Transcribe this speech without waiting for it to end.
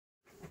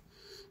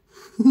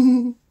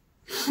Hey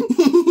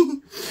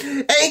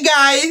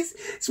guys,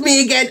 it's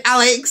me again,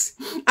 Alex.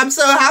 I'm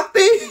so happy.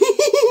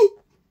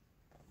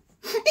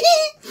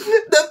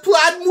 The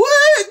plan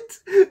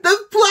worked. The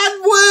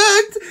plan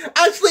worked.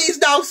 Ashley is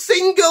now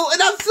single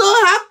and I'm so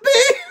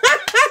happy.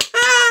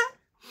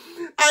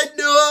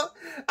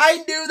 I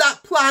knew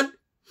that plan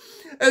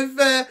of,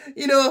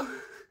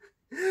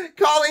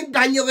 calling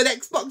Daniel an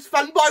Xbox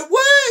fanboy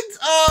worked.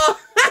 Oh,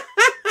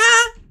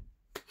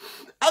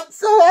 I'm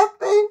so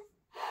happy.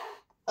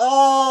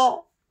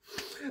 Oh,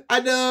 I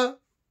know.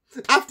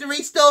 After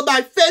he stole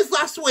my fizz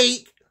last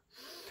week,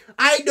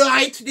 I know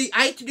I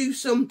had to do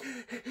some,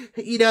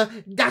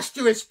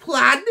 dexterous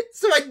plan.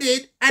 So I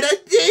did, and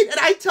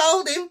I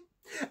told him.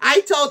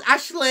 I told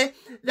Ashley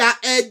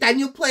that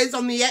Daniel plays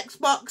on the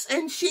Xbox,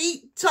 and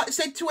she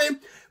said to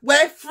him,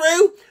 "We're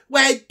through,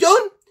 we're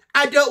done.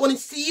 I don't want to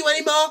see you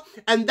anymore."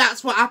 And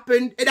that's what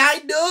happened. And I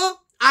know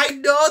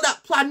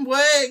that plan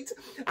worked.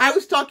 I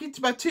was talking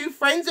to my two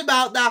friends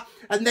about that,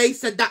 and they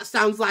said that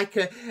sounds like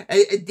a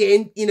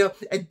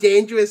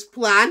dangerous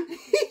plan.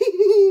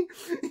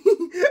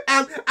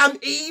 I'm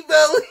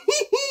evil.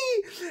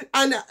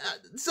 And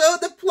so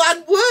the plan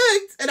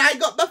worked, and I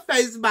got my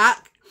face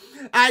back.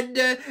 And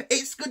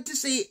it's good to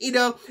see,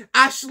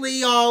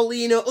 Ashley all,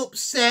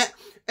 upset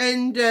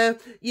and,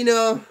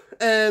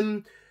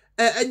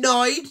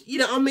 annoyed, you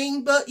know what I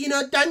mean? But,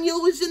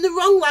 Daniel was in the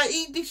wrong. Like,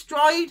 he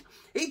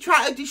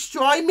tried to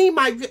destroy me,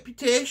 my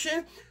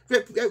reputation.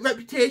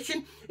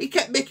 He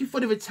kept making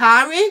fun of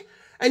Atari.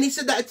 And he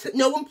said that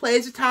no one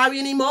plays Atari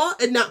anymore.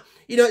 And that,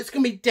 it's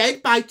going to be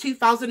dead by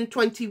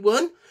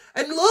 2021.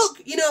 And look,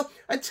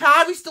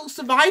 Atari's still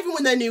surviving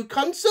with their new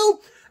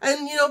console.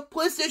 And,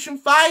 PlayStation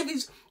 5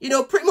 is,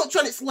 pretty much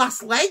on its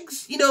last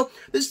legs.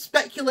 There's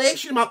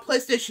speculation about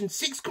PlayStation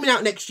 6 coming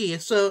out next year.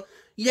 So,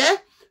 yeah.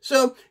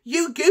 So,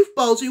 you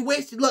goofballs who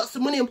wasted lots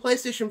of money on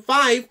PlayStation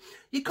 5,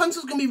 your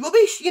console's going to be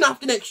rubbish,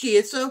 after next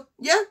year. So,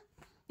 yeah,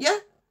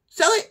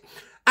 sell it.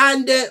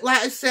 And, like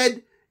I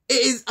said,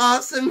 it is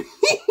awesome.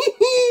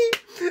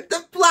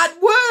 The plan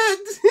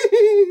worked.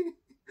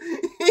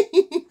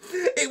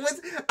 It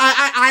was,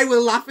 I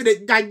was laughing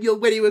at Daniel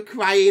when he was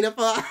crying. I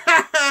thought,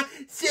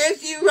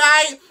 serves you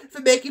right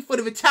for making fun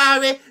of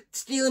Atari,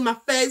 stealing my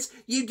fez.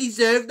 You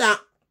deserve that.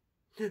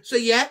 So,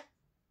 yeah.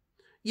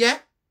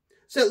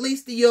 So at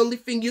least the only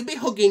thing you'll be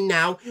hugging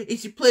now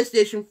is your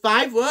PlayStation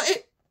 5, won't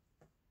it?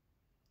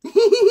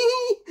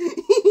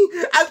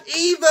 I'm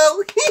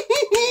evil.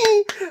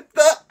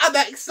 But I'm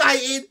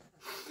excited.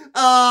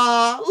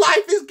 Oh,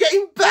 life is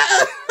getting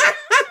better.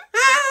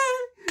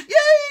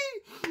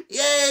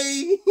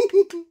 Yay!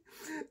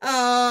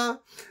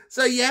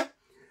 So yeah,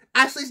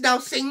 Ashley's now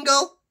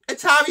single.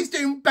 Atari's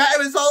doing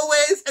better as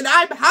always, and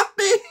I'm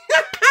happy.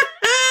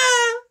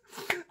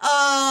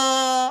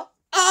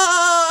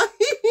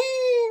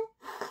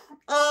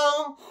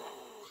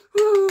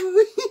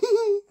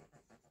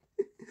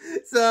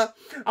 So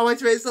I want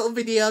to make this little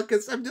video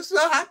because I'm just so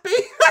happy.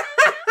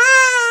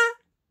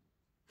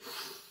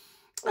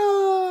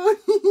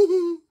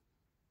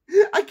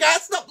 I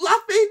can't stop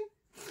laughing.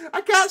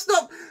 I can't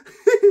stop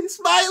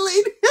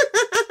smiling.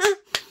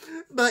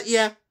 But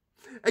yeah,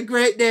 a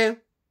great day.